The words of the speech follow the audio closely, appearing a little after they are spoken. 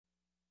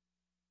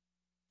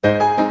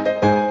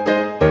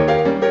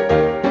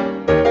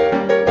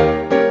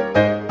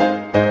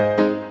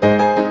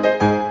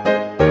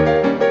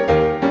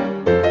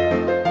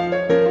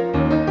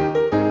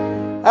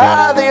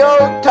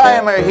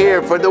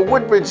here for the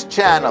Woodbridge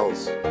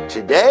channels.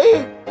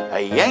 Today, a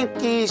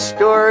Yankees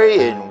story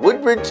in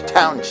Woodbridge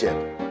Township.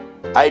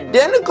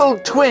 Identical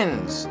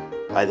twins.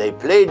 Why, they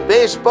played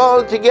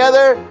baseball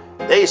together,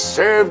 they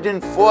served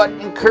and fought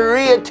in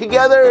Korea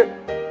together,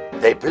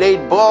 they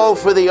played ball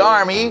for the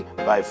Army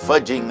by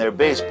fudging their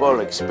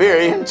baseball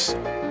experience,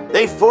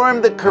 they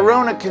formed the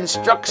Colonia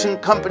construction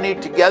company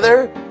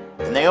together,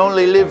 and they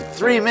only lived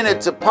 3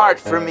 minutes apart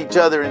from each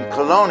other in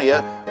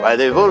Colonia. Why,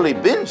 they've only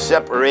been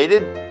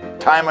separated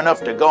time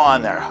enough to go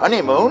on their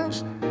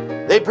honeymoons.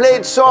 They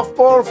played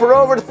softball for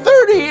over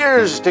 30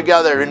 years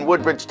together in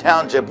Woodbridge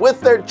Township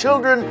with their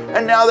children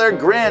and now their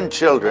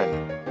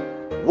grandchildren.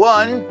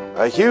 One,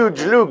 a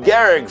huge Lou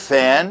Gehrig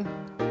fan.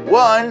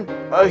 One,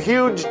 a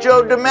huge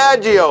Joe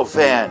DiMaggio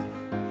fan.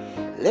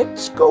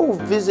 Let's go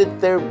visit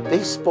their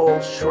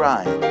baseball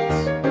shrines.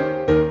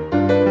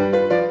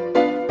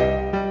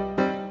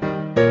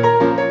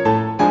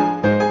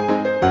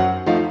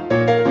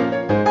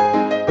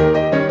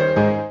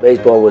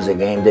 Baseball was a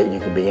game that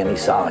you could be any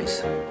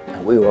size.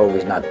 And we were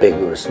always not big,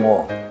 we were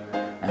small.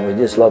 And we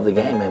just loved the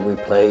game, and we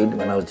played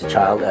when I was a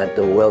child at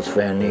the World's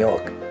Fair in New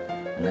York.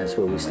 And that's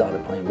where we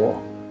started playing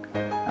ball.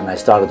 And I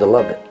started to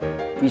love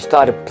it. We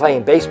started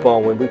playing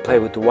baseball when we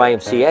played with the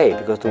YMCA,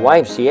 because the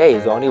YMCA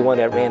is the only one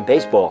that ran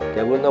baseball.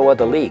 There was no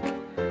other league,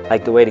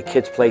 like the way the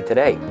kids play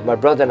today. My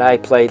brother and I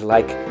played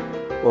like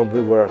when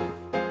we were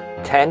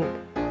 10,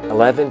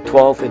 11,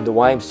 12 in the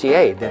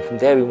YMCA. Then from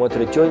there we went to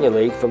the junior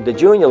league. From the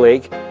junior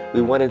league,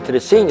 we went into the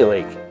senior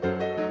league.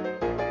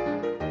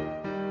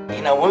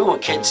 You know, when we were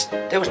kids,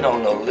 there was no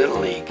little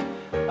league.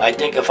 I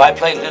think if I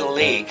played little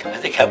league, I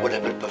think I would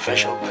have been a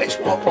professional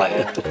baseball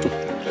player.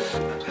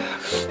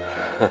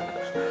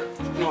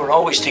 We were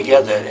always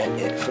together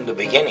from the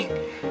beginning.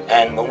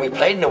 And when we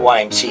played in the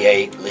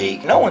YMCA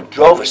league, no one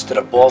drove us to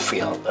the ball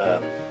field.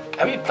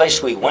 Every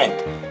place we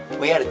went,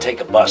 we had to take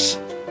a bus,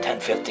 10,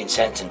 15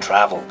 cents, and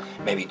travel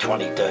maybe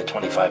 20 to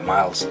 25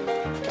 miles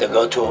to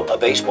go to a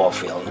baseball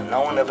field, and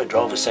no one ever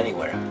drove us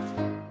anywhere.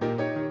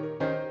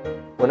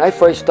 When I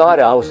first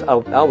started, I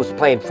was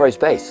playing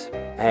first base,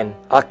 and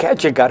our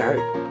catcher got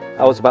hurt.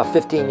 I was about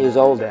 15 years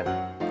old then,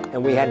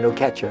 and we had no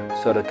catcher.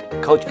 So the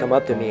coach come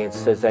up to me and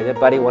says,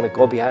 anybody want to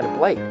go behind the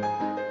plate?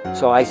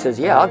 So I says,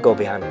 yeah, I'll go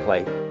behind the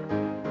plate.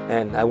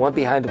 And I went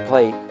behind the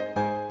plate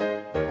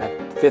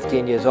at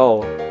 15 years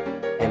old,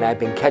 and I've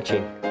been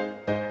catching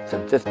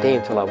from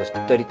 15 till I was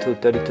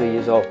 32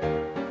 years old.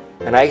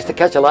 And I used to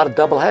catch a lot of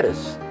double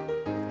headers.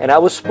 And I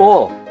was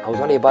small. I was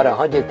only about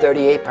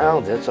 138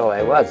 pounds, that's all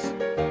I was.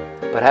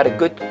 But I had a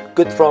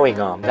good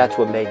throwing arm. That's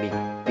what made me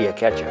be a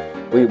catcher.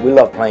 We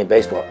loved playing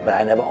baseball, but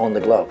I never owned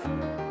the glove.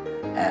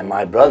 And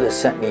my brother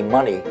sent me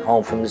money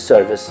home from the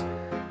service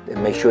to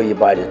make sure you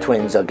buy the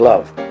twins a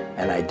glove.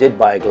 And I did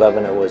buy a glove,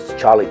 and it was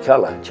Charlie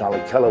Keller.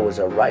 Charlie Keller was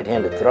a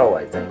right-handed thrower,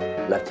 I think,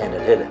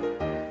 left-handed hitter.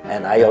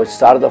 And I always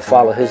started to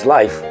follow his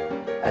life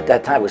at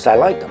that time, because I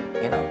liked him,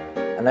 you know,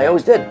 and I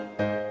always did.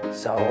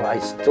 So I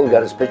still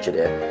got his picture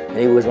there, and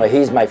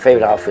he's my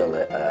favorite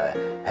outfielder.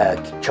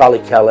 Charlie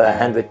Keller,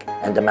 Hendrick,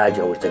 and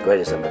DiMaggio was the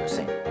greatest I've ever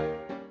seen.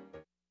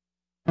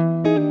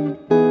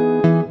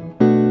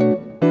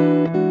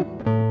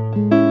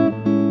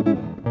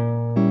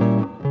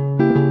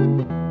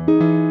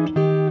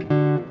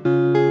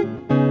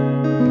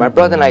 My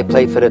brother and I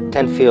played for the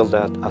 10th Field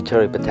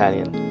Artillery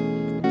Battalion,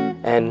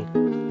 and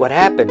what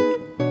happened,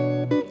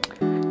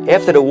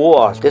 after the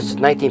war, this is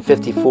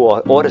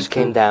 1954, orders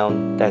came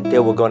down that they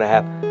were going to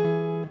have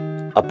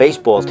a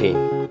baseball team.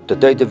 The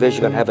 3rd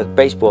Division going to have a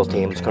baseball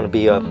team. It's going to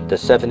be the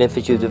 7th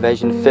Infantry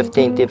Division,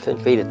 15th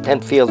Infantry, the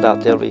 10th Field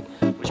Artillery,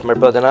 which my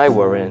brother and I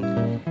were in.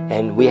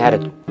 And we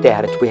had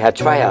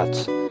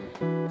tryouts.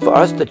 For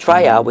us to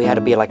try out, we had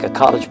to be like a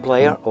college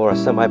player or a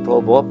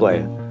semi-pro ball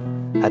player.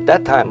 At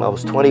that time, I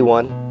was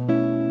 21.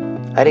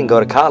 I didn't go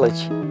to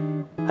college.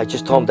 I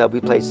just told them that we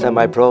played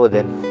semi-pro.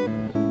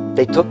 Then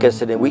they took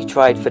us, and then we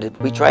tried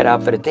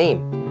out for the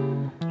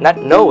team, not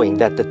knowing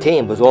that the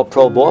team was all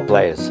pro ball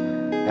players.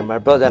 And my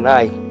brother and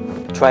I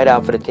tried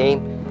out for the team,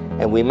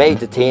 and we made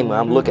the team.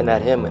 I'm looking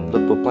at him, and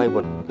look, we're playing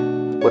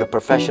with a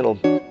professional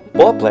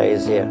ball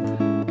players here.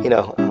 You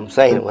know, I'm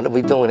saying, what are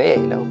we doing here?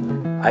 You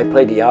know, I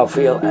played the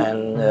outfield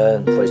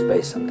and first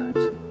base sometimes.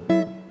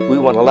 We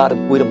won a lot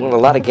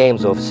of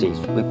games overseas.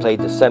 We played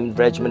the 7th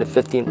Regiment,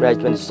 the 15th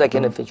Regiment, the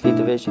 2nd Infantry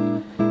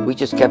Division. We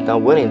just kept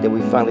on winning. Then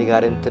we finally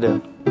got into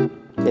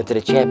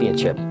the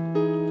championship.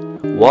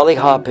 Wally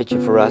Hart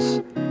pitching for us,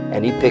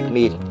 and he picked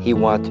me. He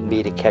wanted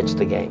me to catch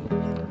the game.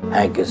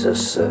 Hank is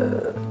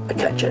a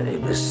catcher. He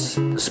was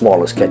the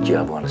smallest catcher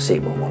I want to see,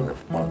 but one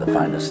of the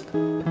finest. He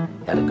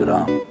had a good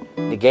arm.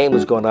 The game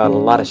was going on, a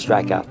lot of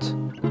strikeouts.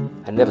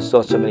 I never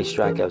saw so many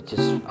strikeouts,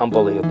 just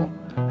unbelievable.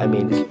 I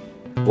mean,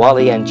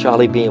 Wally and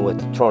Charlie Bean were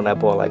throwing that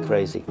ball like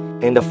crazy.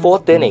 In the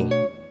 4th inning,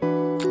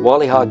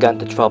 Wally Hart got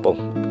into trouble,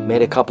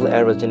 made a couple of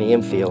errors in the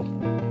infield.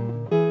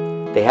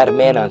 They had a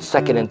man on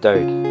 2nd and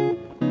 3rd.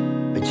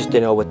 I just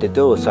didn't know what to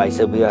do, so I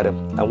said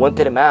I went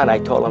to the mound, I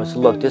told him, I said,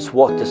 look, just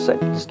walk this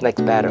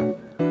next batter.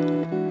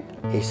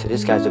 He said,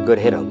 this guy's a good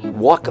hitter.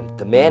 Walk him.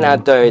 The man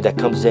on third that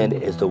comes in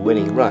is the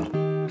winning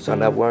run. So I'm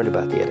not worried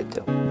about the other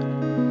two.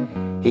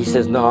 He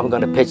says, no, I'm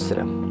going to pitch to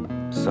them.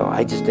 So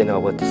I just didn't know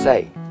what to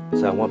say.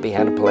 So I went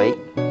behind the plate.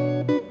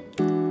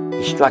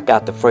 He struck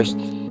out the first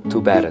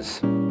two batters.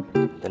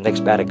 The next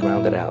batter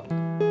grounded out.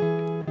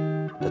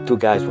 The two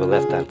guys were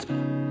left on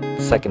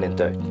second and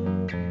third.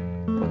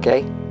 Okay?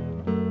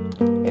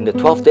 In the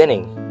 12th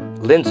inning,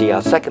 Lindsay,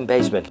 our second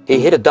baseman, he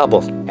hit a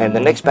double, and the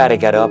next batter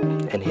got up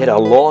and hit a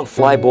long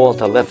fly ball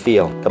to left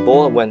field. The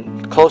ball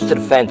went close to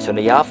the fence, and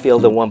the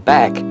outfielder went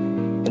back,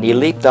 and he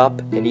leaped up,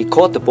 and he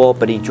caught the ball,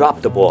 but he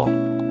dropped the ball.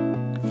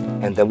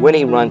 And the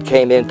winning run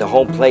came into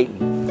home plate,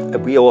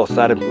 and we all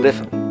started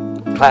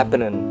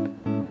clapping,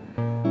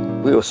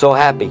 and we were so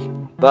happy.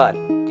 But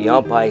the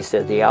umpire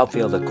said the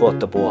outfielder caught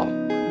the ball.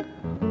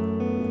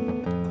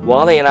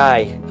 Wally and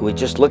I were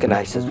just looking.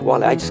 I said,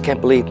 Wally, I just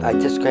can't believe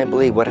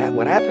what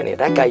happened here.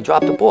 That guy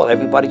dropped the ball.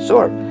 Everybody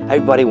saw it.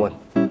 Everybody went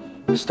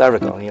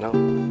hysterical, you know.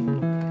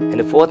 In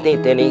the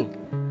 14th inning,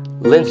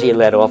 Lindsay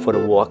led off with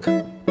a walk,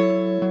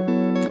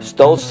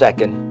 stole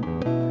second,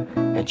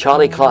 and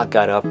Charlie Clark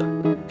got up,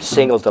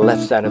 singled to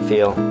left center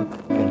field,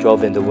 and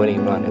drove in the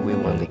winning run, and we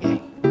won the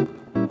game.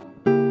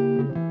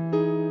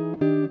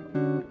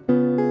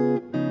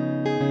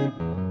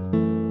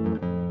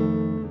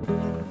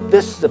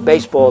 This is the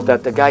baseball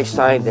that the guy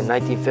signed in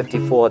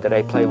 1954 that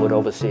I played with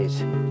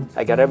overseas.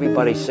 I got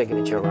everybody's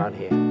signature around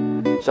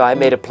here. So I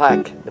made a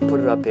plaque and put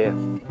it up here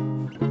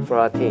for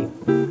our team.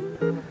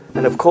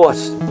 And of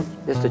course,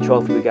 this is the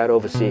trophy we got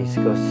overseas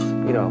because,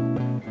 you know,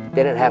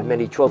 they didn't have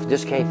many trophies.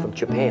 This came from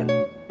Japan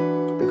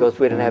because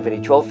we didn't have any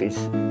trophies.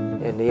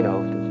 And, you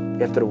know,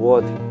 after the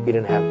war, we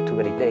didn't have too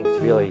many things,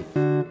 really.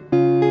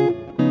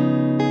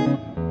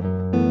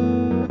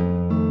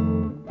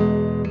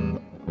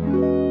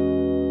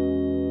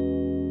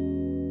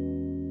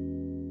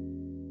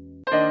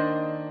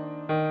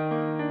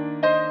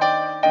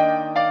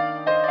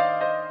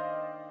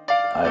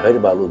 I heard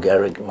about Lou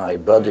Gehrig. My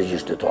brothers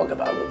used to talk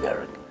about Lou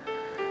Gehrig.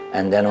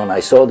 And then when I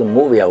saw the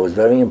movie, I was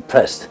very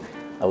impressed.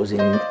 I was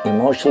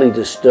emotionally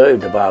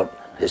disturbed about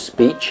his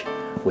speech,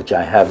 which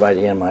I have right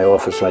here in my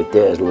office right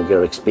there, is Lou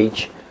Gehrig's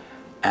speech,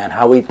 and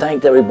how he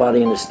thanked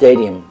everybody in the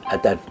stadium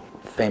at that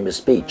famous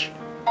speech.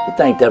 He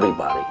thanked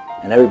everybody,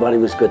 and everybody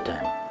was good to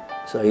him.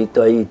 So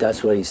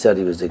that's what he said,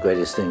 he was the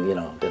greatest thing, you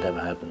know, that ever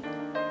happened.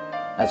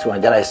 That's why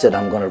then I said,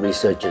 I'm going to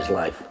research his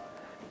life.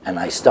 And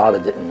I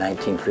started it in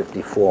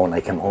 1954 when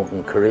I came home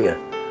from Korea.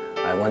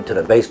 I went to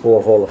the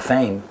Baseball Hall of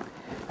Fame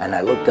and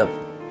I looked up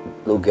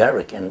Lou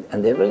Gehrig,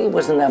 and there really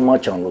wasn't that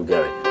much on Lou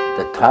Gehrig.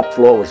 The top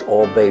floor was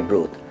all Babe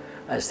Ruth.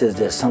 I said,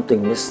 there's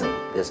something missing.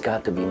 There's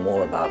got to be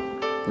more about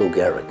Lou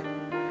Gehrig.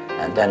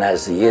 And then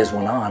as the years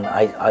went on,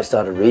 I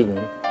started reading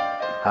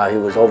how he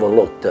was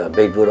overlooked.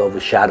 Babe Ruth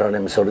overshadowed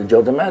him, so did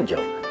Joe DiMaggio.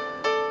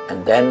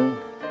 And then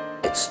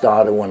it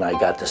started when I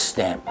got the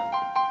stamp.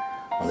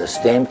 When the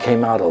stamp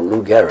came out of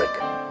Lou Gehrig,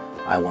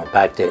 I went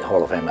back to the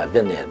Hall of Fame. I've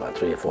been there about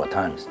 3 or 4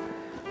 times.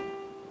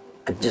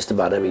 And just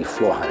about every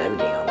floor had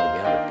everything on Lou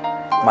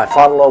Gehrig. My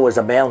father-in-law was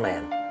a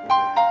mailman,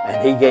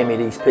 and he gave me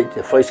these pictures,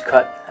 the first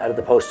cut out of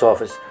the post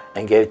office,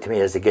 and gave it to me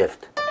as a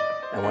gift.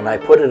 And when I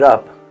put it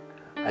up,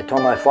 I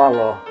told my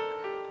father-in-law,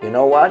 you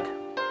know what?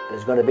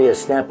 There's going to be a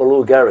stamp of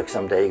Lou Gehrig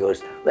someday. He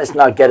goes, let's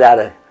not get out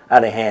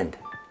of hand.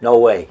 No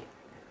way.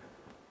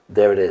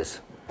 There it is.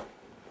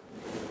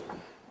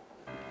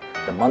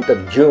 The month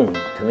of June,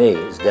 to me,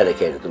 is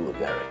dedicated to Lou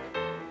Gehrig.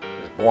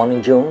 He was born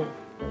in June,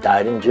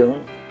 died in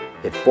June,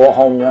 hit 4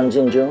 home runs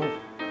in June,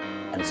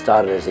 and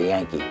started as a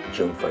Yankee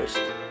June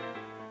 1st.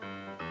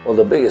 Well,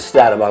 the biggest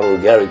stat about Lou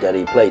Gehrig that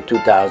he played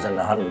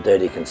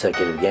 2,130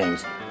 consecutive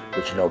games,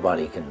 which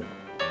nobody could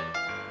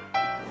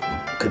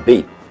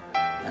beat.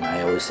 And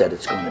I always said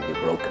it's going to be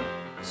broken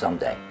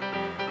someday.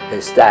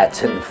 His stats,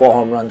 hitting 4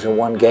 home runs in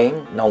 1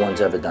 game, no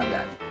one's ever done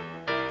that.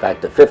 In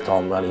fact, the 5th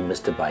home run, he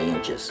missed it by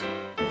inches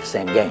in the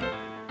same game.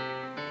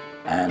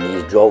 And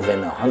he drove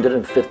in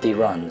 150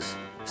 runs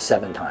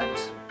 7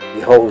 times. He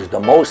holds the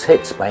most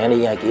hits by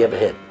any Yankee ever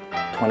hit,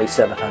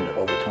 2,700,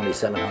 over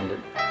 2,700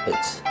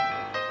 hits.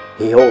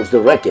 He holds the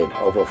record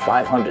over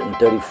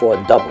 534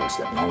 doubles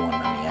that no one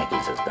on the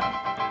Yankees has done.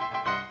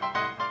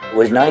 It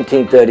was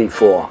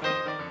 1934.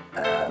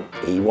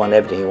 He won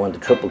everything. He won the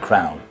Triple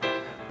Crown,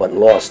 but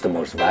lost the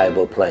most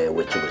valuable player,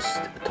 which was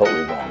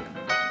totally wrong.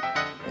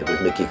 It was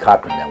Mickey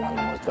Cochran that won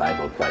the most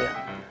valuable player.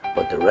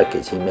 But the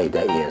records he made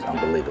that year is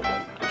unbelievable.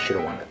 He should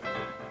have won it.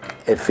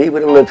 If he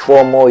would have lived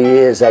 4 more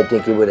years, I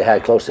think he would have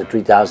had close to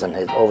 3,000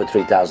 hits, over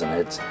 3,000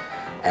 hits.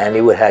 And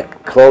he would have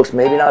had close,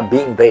 maybe not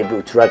beating Babe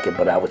Ruth's record,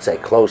 but I would say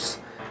close,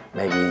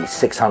 maybe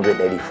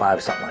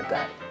 685, something like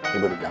that. He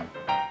would have done.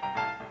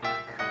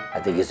 I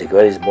think he's the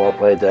greatest ball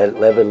player that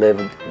ever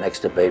lived next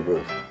to Babe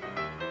Ruth.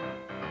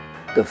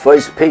 The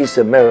first piece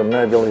of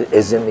memorabilia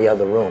is in the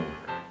other room,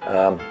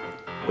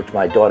 which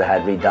my daughter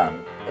had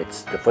redone.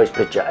 It's the first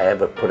picture I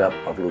ever put up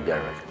of Lou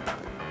Gehrig,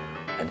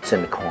 and it's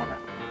in the corner.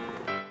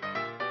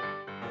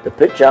 The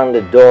picture on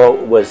the door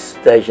was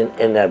stationed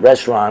in a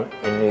restaurant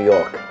in New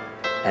York,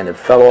 and it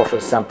fell off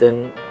of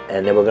something,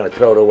 and they were going to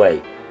throw it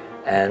away.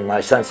 And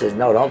my son says,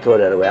 no, don't throw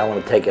that away, I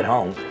want to take it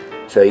home.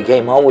 So he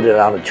came home with it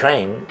on the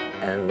train,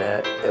 and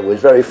it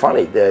was very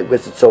funny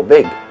because it's so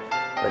big.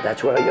 But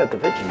that's where I got the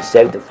picture. He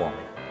saved it for me.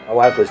 My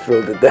wife was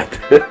thrilled to death.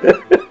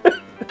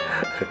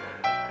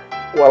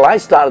 Well, I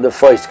started the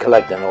first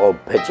collecting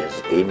old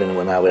pictures, even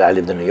when I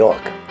lived in New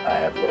York.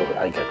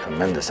 I got a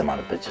tremendous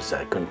amount of pictures.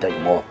 I couldn't take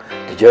them all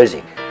to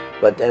Jersey.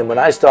 But then when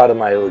I started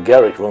my Lou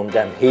Gehrig room,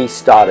 then he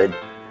started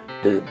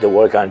the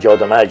work on Joe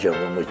DiMaggio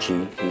room, which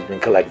he's been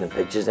collecting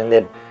pictures, and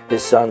then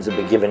his sons have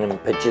been giving him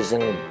pictures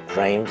and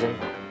frames, and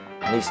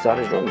he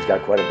started his room. He's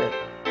got quite a bit.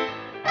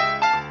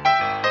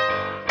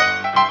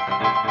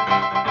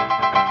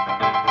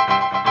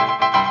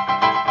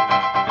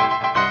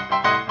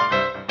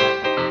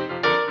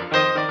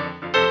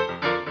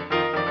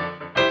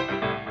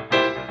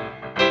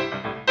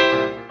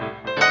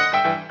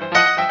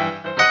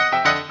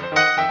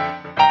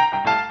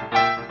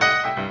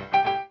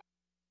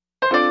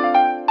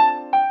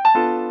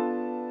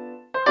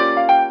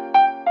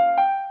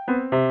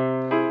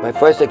 My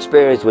first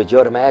experience with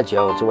Joe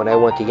DiMaggio was when I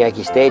went to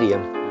Yankee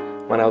Stadium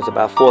when I was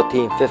about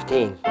 14,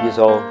 15 years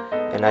old,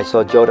 and I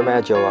saw Joe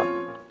DiMaggio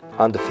up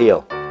on the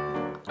field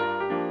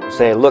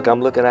saying, look,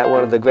 I'm looking at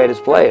one of the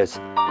greatest players.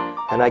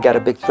 And I got a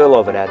big thrill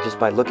over that just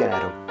by looking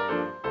at him.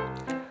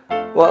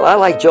 Well, I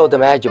like Joe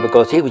DiMaggio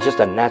because he was just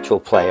a natural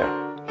player.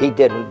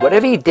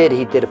 Whatever he did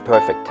it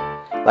perfect.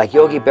 Like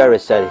Yogi Berra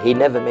said, he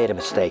never made a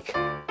mistake.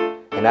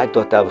 And I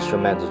thought that was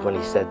tremendous when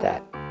he said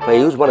that. But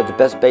he was one of the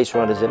best base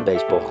runners in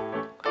baseball.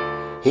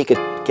 He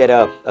could get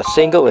a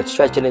single and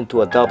stretch it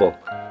into a double.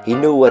 He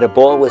knew where the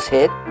ball was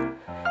hit,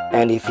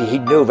 and if he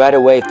knew right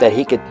away that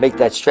he could make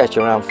that stretch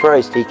around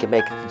first, he could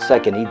make it in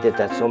second. He did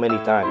that so many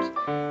times.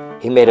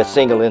 He made a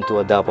single into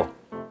a double.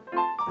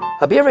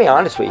 I'll be very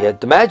honest with you,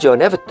 DiMaggio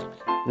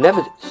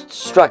never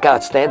struck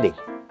out standing,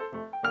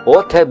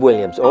 or Ted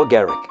Williams, or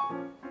Gehrig.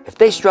 If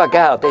they struck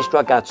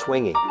out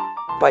swinging.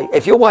 But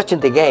if you're watching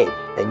the game,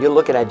 and you're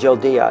looking at Joe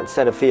D out in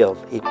center field,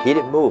 he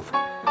didn't move.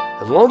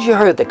 As long as you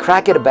heard the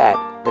crack of the bat,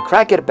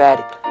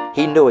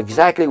 he knew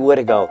exactly where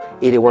to go.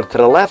 Either went to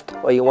the left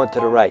or you went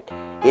to the right.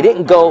 He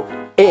didn't go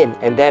in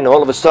and then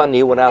all of a sudden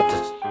he went out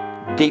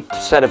to deep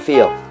center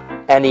field.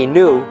 And he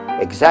knew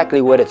exactly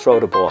where to throw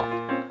the ball.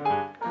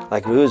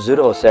 Like Ryu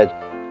Zudo said,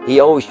 he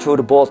always threw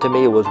the ball to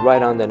me, it was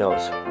right on the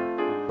nose,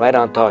 right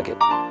on target.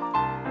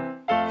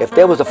 If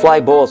there was a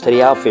fly ball to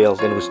the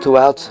outfield and it was 2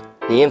 outs,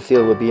 the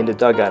infield would be in the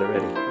dugout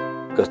already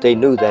because they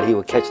knew that he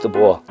would catch the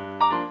ball.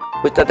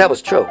 But that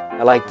was true.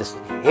 I like this.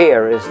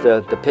 Here is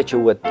the picture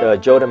with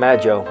Joe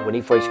DiMaggio when he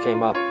first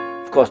came up.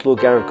 Of course, Lou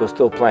Gehrig was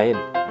still playing,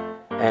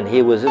 and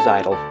he was his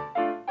idol.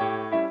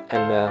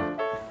 And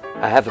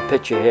I have a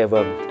picture here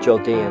of Joe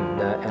D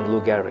and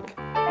Lou Gehrig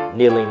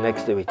kneeling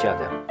next to each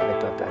other. I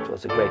thought that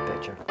was a great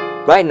picture.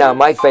 Right now,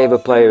 my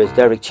favorite player is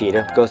Derek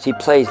Jeter because he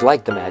plays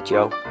like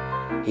DiMaggio.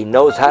 He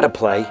knows how to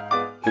play.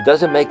 He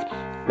doesn't make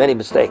many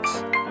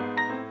mistakes,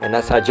 and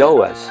that's how Joe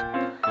was.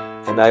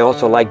 And I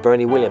also like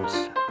Bernie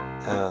Williams.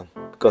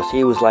 Because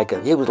he was like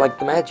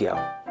DiMaggio.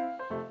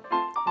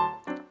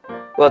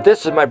 Well,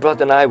 this is my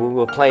brother and I when we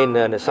were playing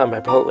in the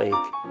Summer Pro League,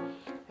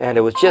 and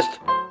it was just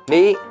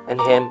me and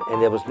him, and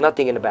there was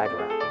nothing in the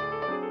background.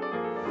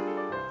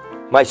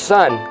 My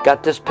son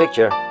got this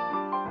picture,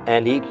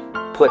 and he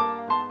put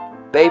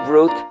Babe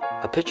Ruth,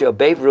 a picture of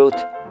Babe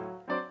Ruth,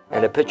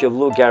 and a picture of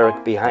Lou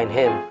Gehrig behind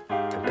him,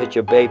 and a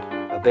picture of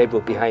Babe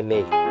Ruth behind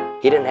me.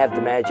 He didn't have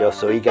DiMaggio,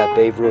 so he got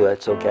Babe Ruth.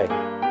 That's okay.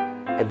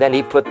 And then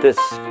he put this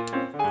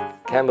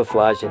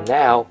camouflage, and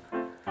now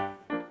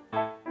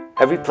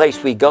every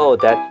place we go,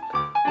 that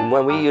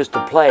when we used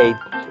to play,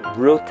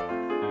 Ruth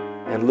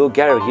and Lou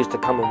Gehrig used to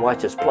come and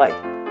watch us play.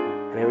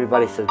 And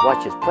everybody says,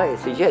 watch us play. I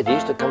said, yeah, they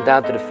used to come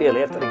down to the field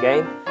after the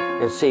game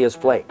and see us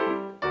play.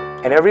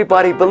 And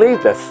everybody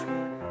believed us.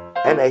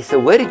 And they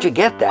said, where did you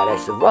get that? I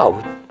said, well,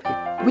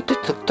 we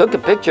took a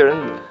picture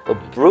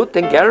of Ruth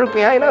and Gehrig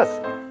behind us.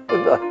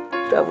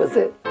 That was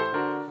it.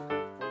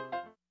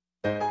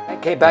 I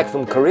came back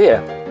from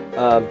Korea.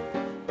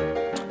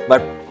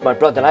 My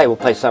brother and I will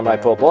play samurai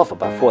pro ball for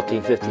about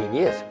 14, 15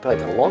 years,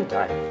 probably a long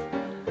time.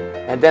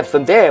 And then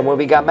from there, when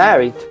we got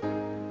married,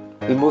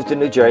 we moved to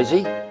New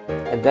Jersey.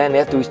 And then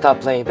after we stopped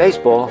playing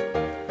baseball,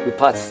 we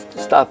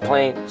stopped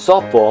playing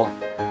softball.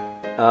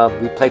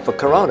 We played for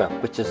Corona,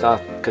 which is our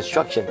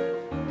construction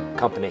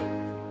company.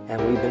 And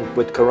we've been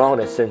with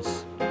Corona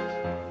since,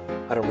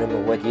 I don't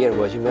remember what year it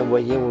was. You remember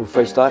what year when we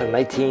first started?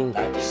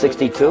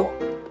 1962?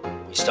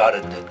 We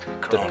started the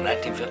Corona in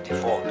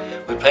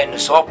 1954. We played in the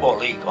softball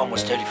league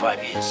almost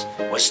 35 years.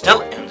 We're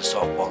still in the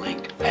softball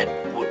league at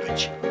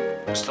Woodbridge.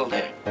 We're still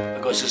there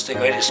because it's the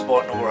greatest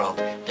sport in the world.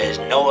 There's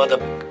no other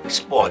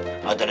sport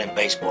other than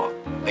baseball.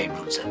 Babe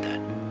Ruth said that.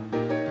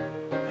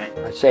 Right?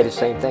 I'd say the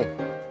same thing.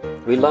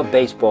 We love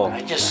baseball.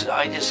 I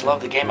just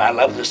love the game. I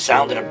love the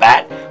sound of the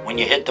bat when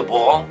you hit the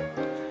ball.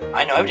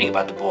 I know everything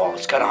about the ball.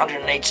 It's got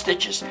 108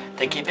 stitches.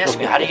 They keep asking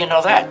me, how do you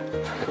know that?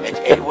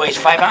 It weighs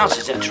 5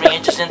 ounces and 3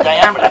 inches in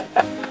diameter.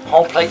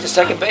 home plate to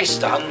second base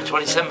is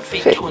 127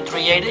 feet, 2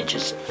 3/8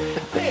 inches.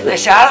 They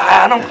say,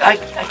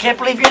 I can't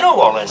believe you know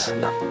all this.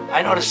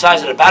 I know the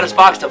size of the batter's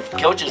box, the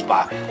coach's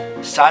box.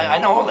 I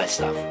know all that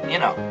stuff, you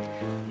know.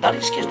 None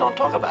of these kids don't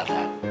talk about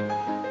that.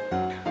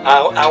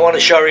 I want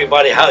to show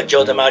everybody how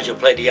Joe DiMaggio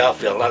played the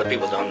outfield. A lot of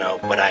people don't know,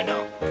 but I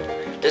know.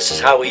 This is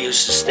how he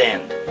used to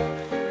stand,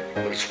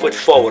 with his foot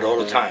forward all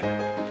the time.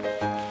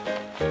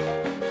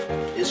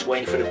 Just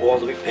waiting for the ball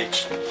to be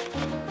pitched.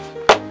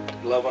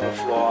 Glove on the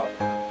floor.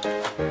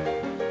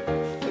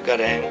 Took out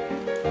a hang,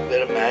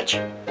 lit a match.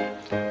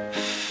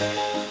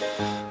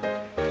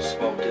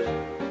 Smoked it.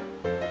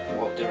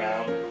 Walked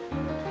around.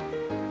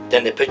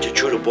 Then the pitcher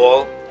threw the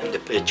ball, and the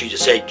pitcher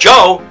just say,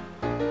 "Joe!"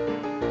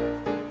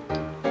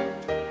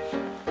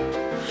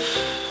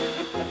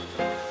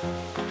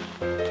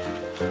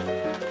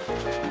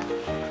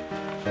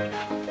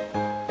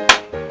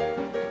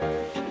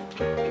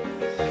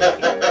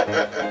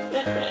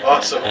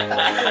 Awesome.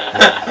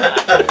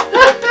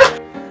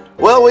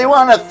 Well, we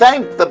want to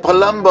thank the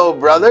Palumbo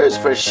brothers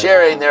for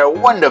sharing their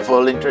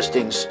wonderful,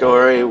 interesting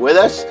story with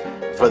us.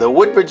 For the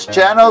Woodbridge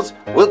channels,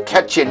 we'll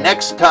catch you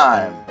next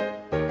time.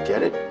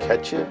 Get it?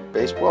 Catch you?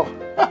 Baseball?